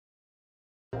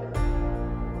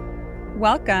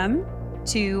Welcome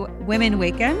to Women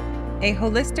Waken, a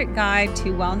holistic guide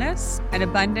to wellness and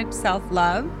abundant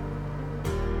self-love,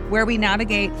 where we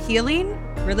navigate healing,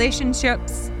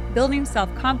 relationships, building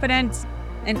self-confidence,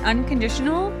 and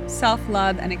unconditional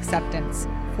self-love and acceptance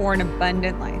for an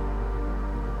abundant life.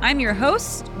 I'm your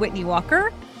host, Whitney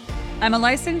Walker. I'm a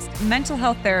licensed mental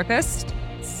health therapist,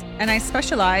 and I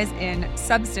specialize in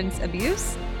substance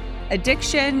abuse,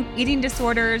 addiction, eating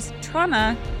disorders,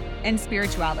 trauma, and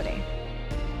spirituality.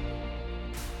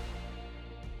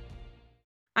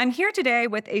 I'm here today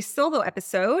with a solo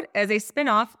episode as a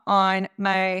spinoff on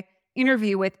my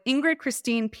interview with Ingrid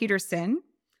Christine Peterson,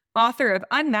 author of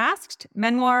Unmasked,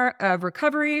 Memoir of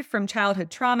Recovery from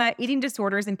Childhood Trauma, Eating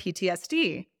Disorders, and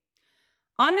PTSD.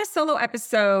 On this solo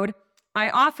episode, I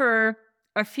offer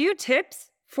a few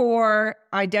tips for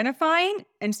identifying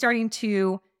and starting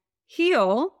to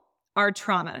heal our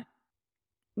trauma.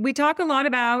 We talk a lot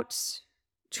about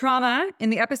trauma in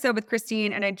the episode with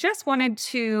Christine, and I just wanted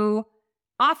to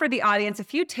offer the audience a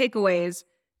few takeaways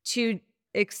to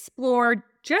explore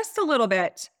just a little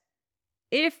bit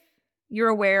if you're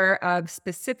aware of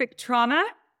specific trauma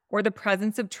or the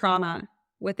presence of trauma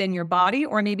within your body,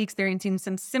 or maybe experiencing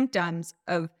some symptoms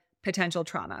of potential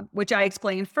trauma, which I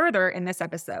explain further in this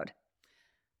episode.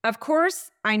 Of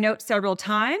course, I note several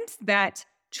times that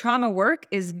trauma work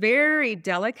is very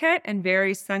delicate and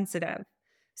very sensitive.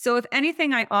 So if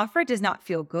anything I offer does not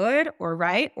feel good or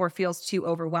right or feels too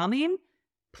overwhelming,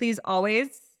 please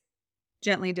always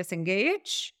gently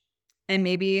disengage and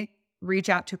maybe reach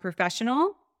out to a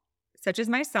professional, such as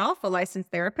myself, a licensed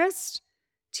therapist,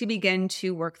 to begin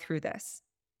to work through this.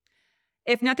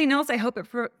 If nothing else, I hope it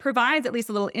provides at least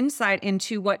a little insight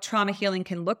into what trauma healing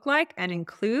can look like and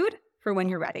include for when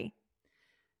you're ready.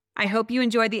 I hope you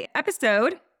enjoyed the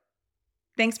episode.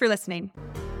 Thanks for listening.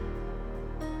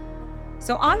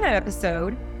 So on that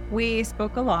episode, we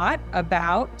spoke a lot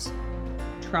about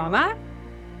trauma,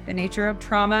 the nature of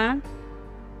trauma,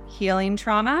 healing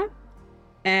trauma,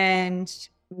 and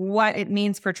what it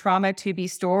means for trauma to be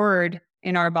stored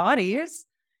in our bodies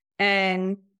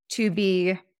and to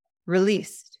be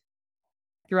released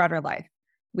throughout our life.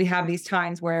 We have these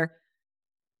times where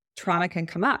trauma can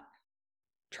come up,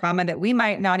 trauma that we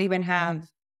might not even have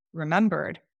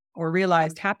remembered or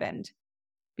realized happened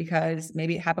because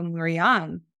maybe it happened when we were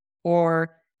young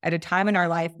or at a time in our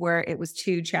life where it was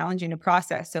too challenging to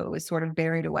process. So it was sort of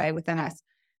buried away within us.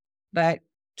 But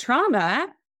trauma,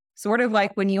 sort of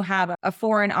like when you have a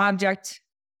foreign object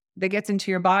that gets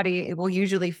into your body, it will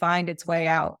usually find its way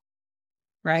out,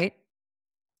 right?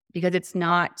 Because it's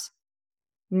not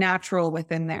natural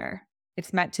within there.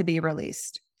 It's meant to be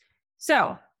released.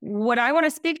 So what I want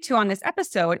to speak to on this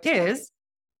episode is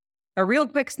a real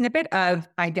quick snippet of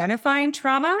identifying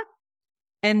trauma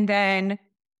and then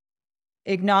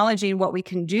acknowledging what we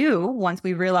can do once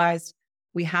we realize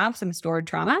we have some stored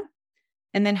trauma,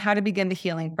 and then how to begin the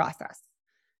healing process.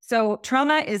 So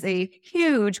trauma is a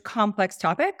huge, complex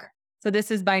topic. So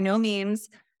this is by no means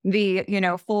the,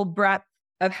 full breadth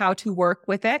of how to work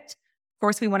with it. Of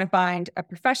course, we want to find a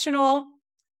professional,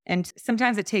 and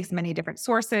sometimes it takes many different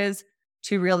sources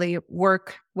to really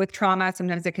work with trauma.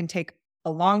 Sometimes it can take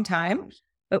a long time,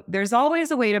 but there's always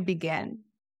a way to begin,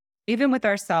 even with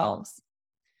ourselves.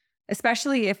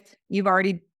 Especially if you've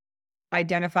already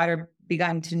identified or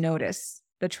begun to notice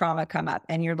the trauma come up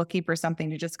and you're looking for something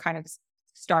to just kind of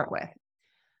start with.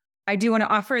 I do want to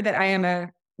offer that I am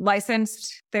a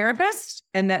licensed therapist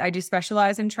and that I do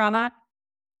specialize in trauma.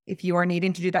 If you are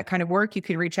needing to do that kind of work, you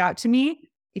could reach out to me.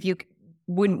 If you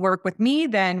wouldn't work with me,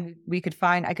 then I could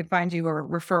find you a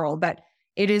referral. But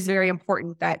it is very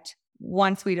important that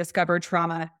once we discover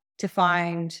trauma, to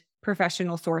find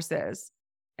professional sources,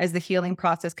 as the healing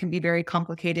process can be very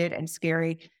complicated and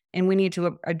scary, and we need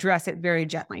to address it very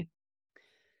gently.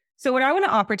 So what I want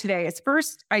to offer today is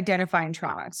first identifying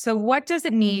trauma. So what does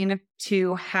it mean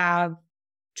to have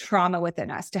trauma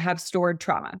within us, to have stored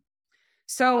trauma?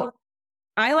 So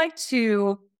I like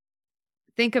to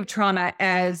think of trauma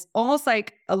as almost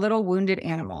like a little wounded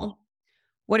animal.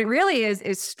 What it really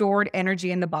is stored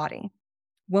energy in the body.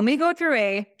 When we go through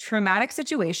a traumatic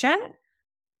situation,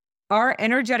 our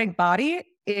energetic body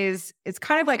it's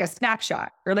kind of like a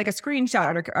snapshot or like a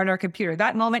screenshot on our computer.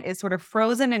 That moment is sort of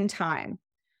frozen in time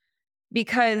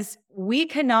because we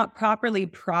cannot properly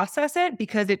process it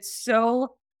because it's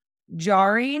so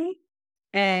jarring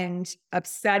and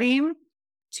upsetting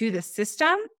to the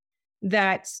system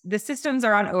that the systems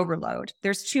are on overload.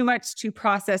 There's too much to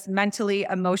process mentally,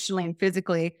 emotionally, and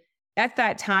physically at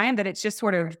that time that it's just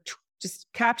sort of just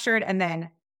captured and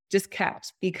then just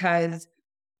kept because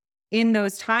in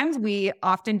those times, we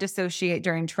often dissociate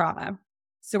during trauma.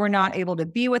 So we're not able to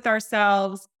be with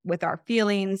ourselves, with our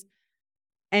feelings.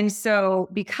 And so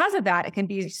because of that, it can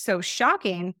be so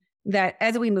shocking that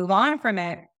as we move on from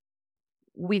it,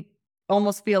 we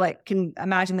almost feel like can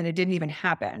imagine that it didn't even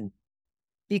happen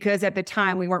because at the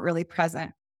time we weren't really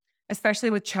present. Especially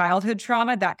with childhood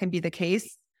trauma, that can be the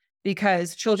case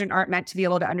because children aren't meant to be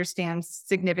able to understand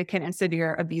significant and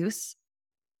severe abuse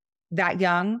that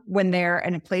young when they're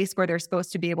in a place where they're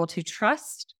supposed to be able to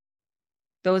trust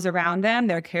those around them,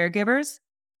 their caregivers.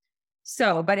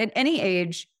 So, but at any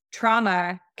age,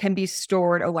 trauma can be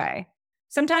stored away.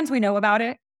 Sometimes we know about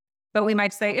it, but we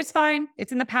might say, it's fine.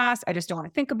 It's in the past. I just don't want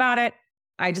to think about it.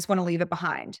 I just want to leave it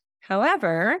behind.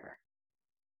 However,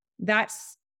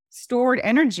 that's stored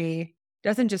energy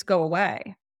doesn't just go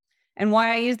away. And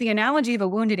why I use the analogy of a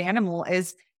wounded animal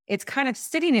is it's kind of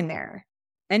sitting in there.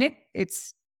 And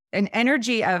it's an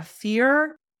energy of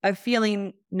fear, of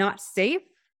feeling not safe,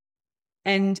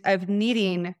 and of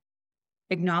needing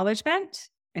acknowledgement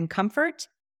and comfort.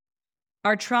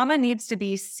 Our trauma needs to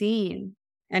be seen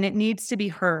and it needs to be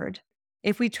heard.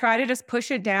 If we try to just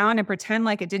push it down and pretend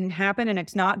like it didn't happen and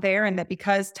it's not there and that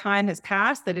because time has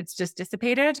passed that it's just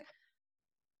dissipated,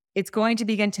 it's going to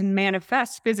begin to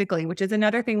manifest physically, which is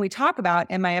another thing we talk about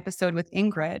in my episode with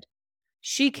Ingrid.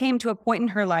 She came to a point in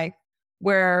her life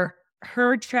where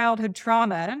her childhood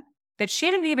trauma that she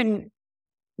didn't even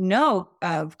know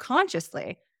of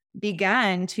consciously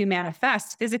began to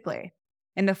manifest physically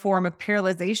in the form of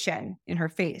paralyzation in her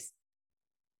face.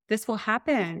 This will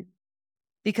happen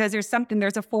because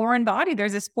there's a foreign body,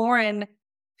 there's this foreign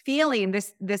feeling,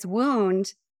 this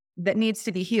wound that needs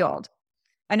to be healed.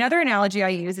 Another analogy I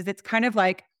use is it's kind of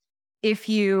like if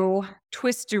you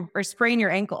twist or sprain your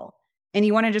ankle and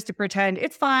you want to just to pretend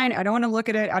it's fine. I don't want to look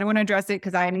at it. I don't want to address it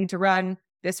because I need to run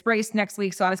this race next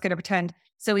week. So I was going to pretend.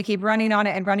 So we keep running on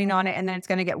it. And then it's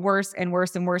going to get worse and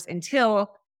worse and worse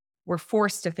until we're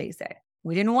forced to face it.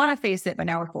 We didn't want to face it, but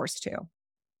now we're forced to.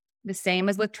 The same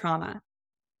as with trauma.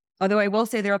 Although I will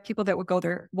say there are people that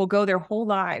will go their whole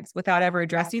lives without ever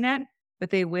addressing it, but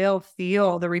they will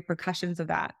feel the repercussions of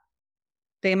that.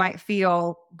 They might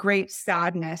feel great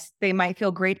sadness. They might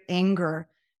feel great anger.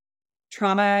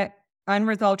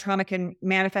 Unresolved trauma can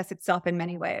manifest itself in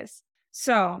many ways.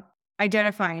 So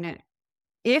identifying it.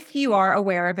 If you are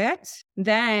aware of it,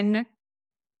 then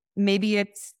maybe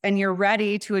and you're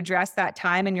ready to address that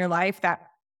time in your life, that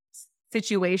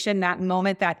situation, that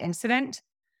moment, that incident,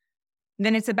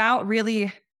 then it's about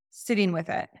really sitting with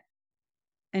it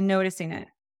and noticing it,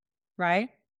 right?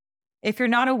 If you're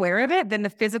not aware of it, then the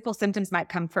physical symptoms might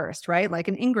come first, right? Like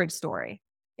an Ingrid story.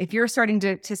 If you're starting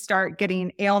to start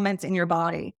getting ailments in your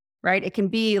body, right? It can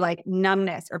be like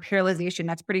numbness or paralyzation.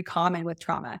 That's pretty common with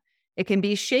trauma. It can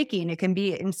be shaking. It can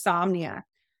be insomnia.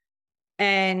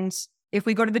 And if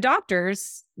we go to the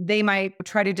doctors, they might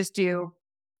try to just do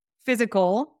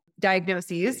physical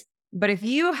diagnoses. But if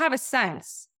you have a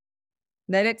sense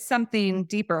that it's something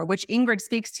deeper, which Ingrid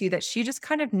speaks to, that she just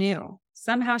kind of knew.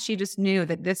 Somehow she just knew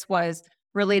that this was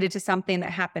related to something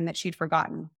that happened that she'd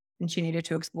forgotten and she needed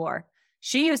to explore.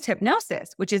 She used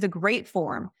hypnosis, which is a great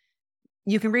form.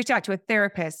 You can reach out to a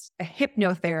therapist, a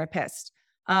hypnotherapist,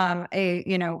 an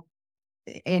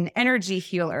energy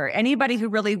healer, anybody who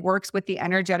really works with the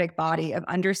energetic body of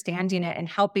understanding it and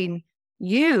helping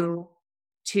you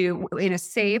to, in a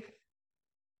safe,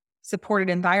 supported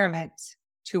environment,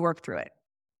 to work through it.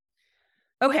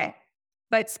 Okay.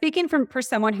 But speaking for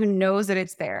someone who knows that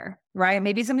it's there, right?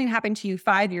 Maybe something happened to you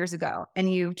 5 years ago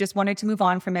and you just wanted to move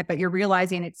on from it, but you're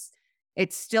realizing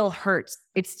it still hurts.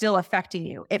 It's still affecting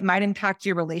you. It might impact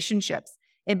your relationships.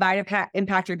 It might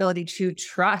impact your ability to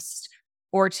trust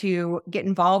or to get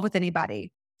involved with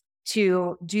anybody,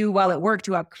 to do well at work,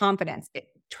 to have confidence.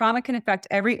 Trauma can affect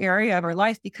every area of our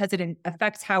life because it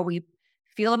affects how we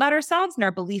feel about ourselves and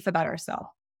our belief about ourselves,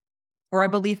 or our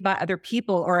belief about other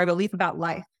people, or our belief about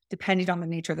life, depending on the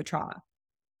nature of the trauma.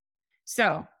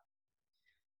 So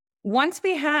once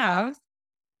we have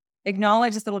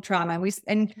acknowledged this little trauma,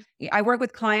 and I work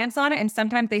with clients on it, and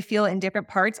sometimes they feel it in different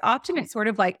parts. Often it's sort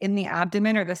of like in the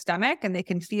abdomen or the stomach, and they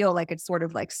can feel like it's sort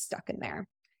of like stuck in there.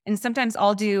 And sometimes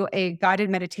I'll do a guided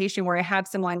meditation where I have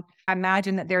someone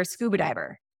imagine that they're a scuba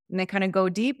diver, and they kind of go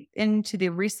deep into the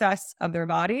recess of their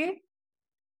body.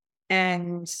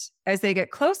 And as they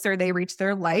get closer, they reach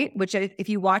their light, which if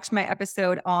you watch my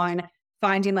episode on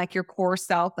finding like your core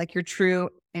self, like your true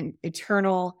and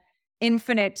eternal,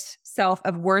 infinite self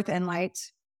of worth and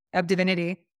light, of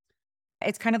divinity,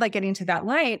 it's kind of like getting to that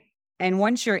light. And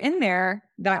once you're in there,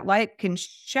 that light can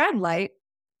shed light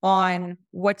on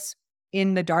what's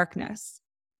in the darkness.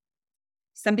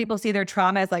 Some people see their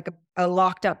trauma as like a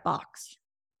locked up box,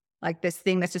 like this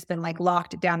thing that's just been like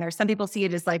locked down there. Some people see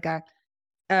it as like a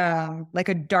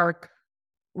dark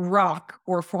rock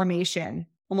or formation,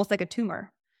 almost like a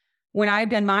tumor. When I've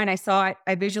done mine,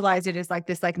 I visualized it as like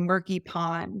this like murky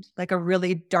pond, like a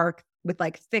really dark with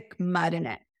like thick mud in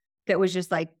it that was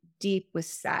just like deep with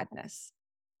sadness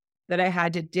that I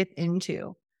had to dip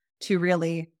into to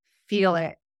really feel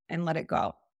it and let it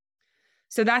go.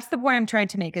 So that's the point I'm trying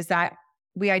to make, is that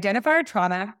we identify our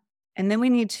trauma and then we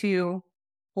need to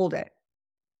hold it,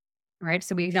 right?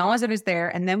 So we acknowledge that it's there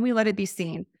and then we let it be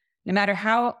seen. No matter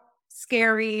how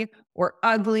scary or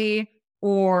ugly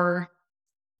or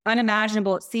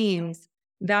unimaginable it seems,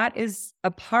 that is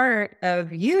a part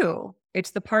of you.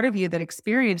 It's the part of you that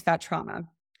experienced that trauma.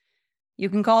 You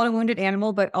can call it a wounded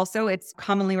animal, but also it's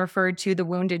commonly referred to the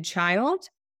wounded child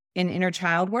in inner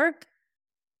child work.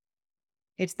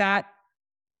 It's that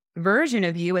version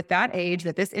of you at that age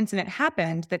that this incident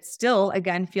happened that's still,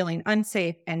 again, feeling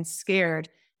unsafe and scared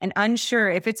and unsure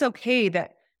if it's okay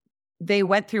that they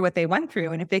went through what they went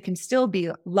through and if they can still be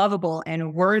lovable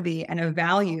and worthy and of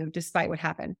value despite what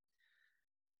happened.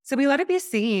 So we let it be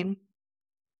seen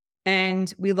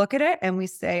and we look at it and we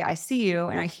say, I see you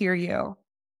and I hear you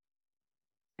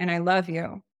and I love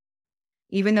you.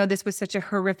 Even though this was such a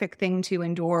horrific thing to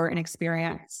endure and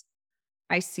experience,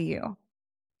 I see you.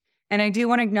 And I do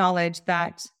want to acknowledge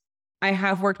that I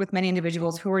have worked with many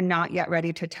individuals who are not yet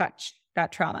ready to touch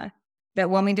that trauma. That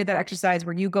when we did that exercise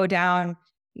where you go down,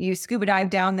 you scuba dive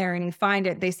down there and you find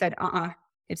it, they said,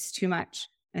 it's too much.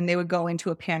 And they would go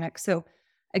into a panic. So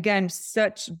again,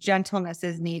 such gentleness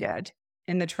is needed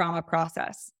in the trauma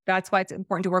process. That's why it's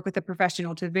important to work with a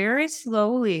professional to very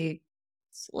slowly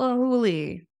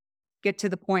get to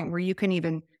the point where you can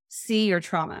even see your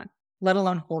trauma, let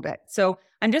alone hold it. So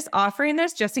I'm just offering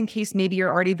this just in case maybe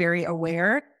you're already very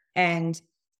aware and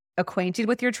acquainted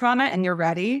with your trauma and you're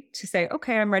ready to say,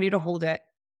 okay, I'm ready to hold it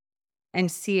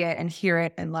and see it and hear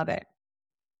it and love it.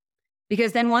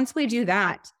 Because then once we do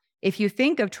that, if you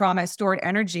think of trauma as stored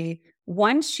energy,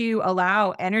 once you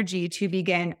allow energy to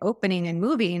begin opening and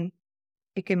moving,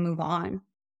 it can move on,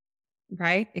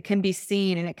 right? It can be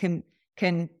seen and it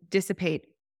can dissipate.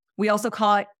 We also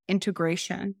call it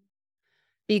integration,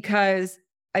 because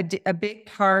a big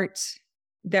part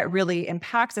that really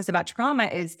impacts us about trauma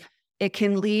is it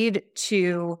can lead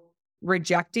to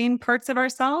rejecting parts of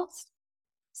ourselves.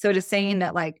 So to saying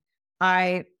that like,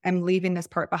 I am leaving this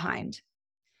part behind.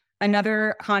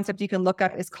 Another concept you can look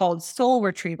up is called soul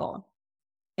retrieval.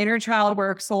 Inner child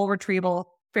work, soul retrieval,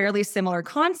 fairly similar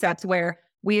concepts where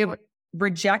we have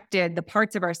rejected the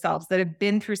parts of ourselves that have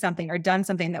been through something or done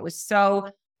something that was so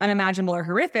unimaginable or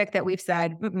horrific that we've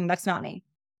said, that's not me.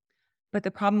 But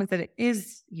the problem is that it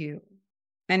is you.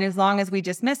 And as long as we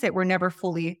dismiss it, we're never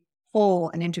fully whole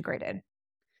and integrated.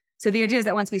 So the idea is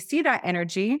that once we see that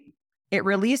energy, it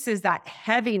releases that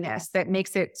heaviness that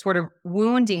makes it sort of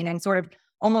wounding and sort of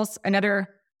almost another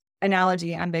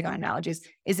analogy. I'm big on analogies.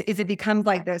 Is it becomes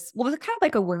like this, well, it's kind of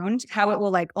like a wound, how it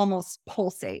will like almost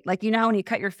pulsate. Like, you know, when you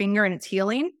cut your finger and it's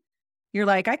healing, you're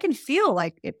like, I can feel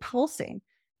like it pulsing.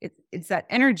 It's that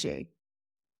energy.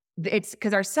 It's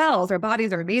because our cells, our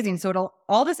bodies are amazing. So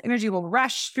all this energy will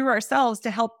rush through our cells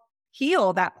to help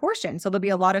heal that portion. So there'll be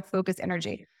a lot of focused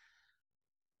energy.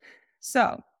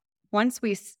 So once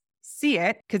we see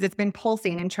it, because it's been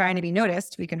pulsing and trying to be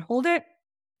noticed, we can hold it.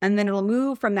 And then it'll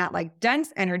move from that like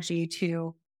dense energy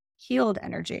to healed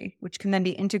energy, which can then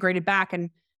be integrated back and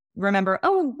remember,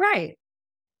 oh, right.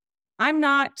 I'm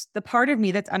not the part of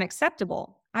me that's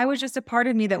unacceptable. I was just a part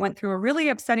of me that went through a really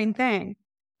upsetting thing,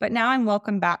 but now I'm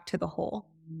welcome back to the whole.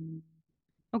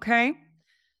 Okay.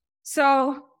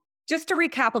 So just to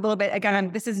recap a little bit,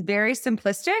 again, this is very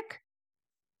simplistic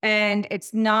and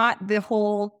it's not the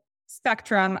whole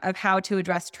spectrum of how to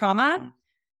address trauma.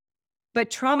 But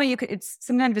trauma,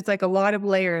 sometimes it's like a lot of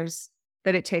layers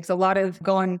that it takes, a lot of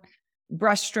going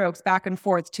brush strokes back and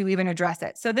forth to even address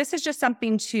it. So this is just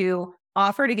something to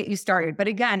offer to get you started. But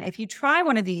again, if you try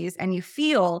one of these and you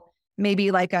feel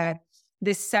maybe like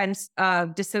this sense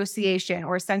of dissociation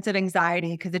or a sense of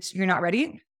anxiety because you're not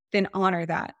ready, then honor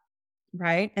that,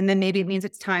 right? And then maybe it means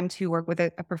it's time to work with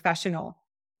a professional,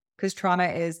 because trauma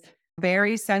is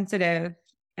very sensitive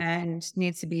and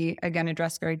needs to be, again,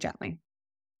 addressed very gently.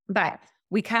 But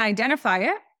we can identify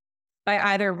it by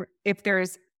either, if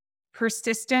there's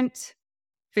persistent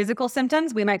physical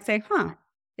symptoms, we might say,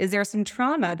 is there some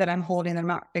trauma that I'm holding that I'm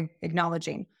not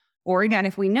acknowledging? Or again,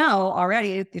 if we know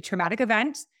already the traumatic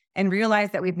event and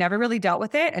realize that we've never really dealt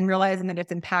with it and realizing that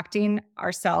it's impacting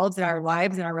ourselves and our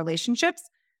lives and our relationships,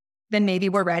 then maybe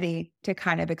we're ready to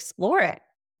kind of explore it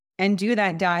and do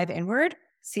that dive inward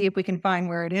see if we can find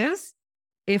where it is.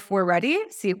 If we're ready,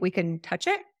 see if we can touch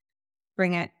it,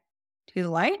 bring it to the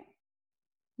light,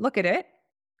 look at it,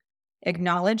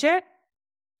 acknowledge it,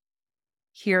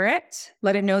 hear it,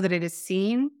 let it know that it is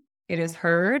seen, it is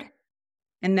heard,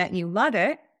 and that you love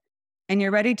it, and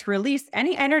you're ready to release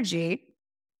any energy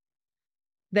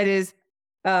that is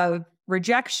of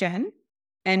rejection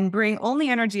and bring only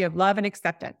energy of love and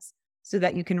acceptance so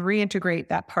that you can reintegrate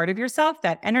that part of yourself,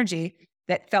 that energy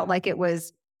that felt like it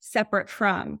was separate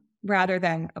from rather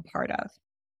than a part of.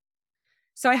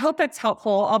 So I hope that's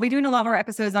helpful. I'll be doing a lot more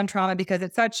episodes on trauma because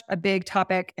it's such a big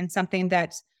topic and something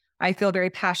that I feel very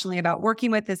passionately about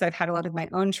working with, as I've had a lot of my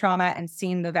own trauma and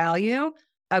seen the value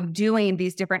of doing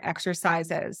these different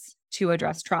exercises to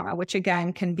address trauma, which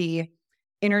again can be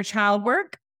inner child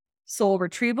work, soul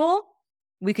retrieval.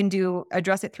 We can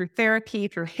address it through therapy,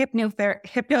 through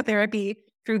hypnotherapy,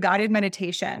 through guided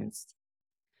meditations.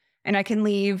 And I can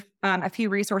leave a few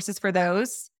resources for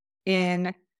those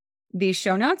in the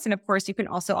show notes. And of course, you can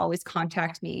also always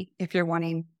contact me if you're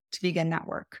wanting to begin that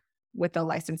work with a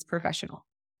licensed professional.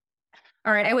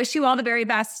 All right. I wish you all the very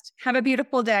best. Have a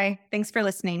beautiful day. Thanks for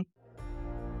listening.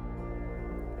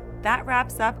 That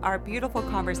wraps up our beautiful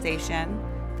conversation.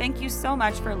 Thank you so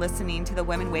much for listening to the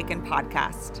Women Waken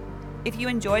podcast. If you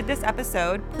enjoyed this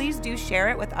episode, please do share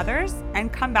it with others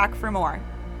and come back for more.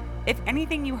 If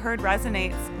anything you heard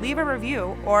resonates, leave a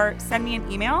review or send me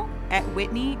an email at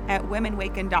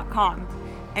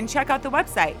whitney@womenwaken.com and check out the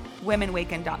website,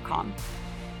 womenwaken.com.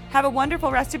 Have a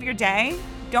wonderful rest of your day.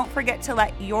 Don't forget to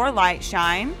let your light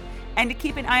shine and to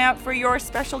keep an eye out for your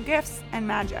special gifts and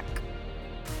magic.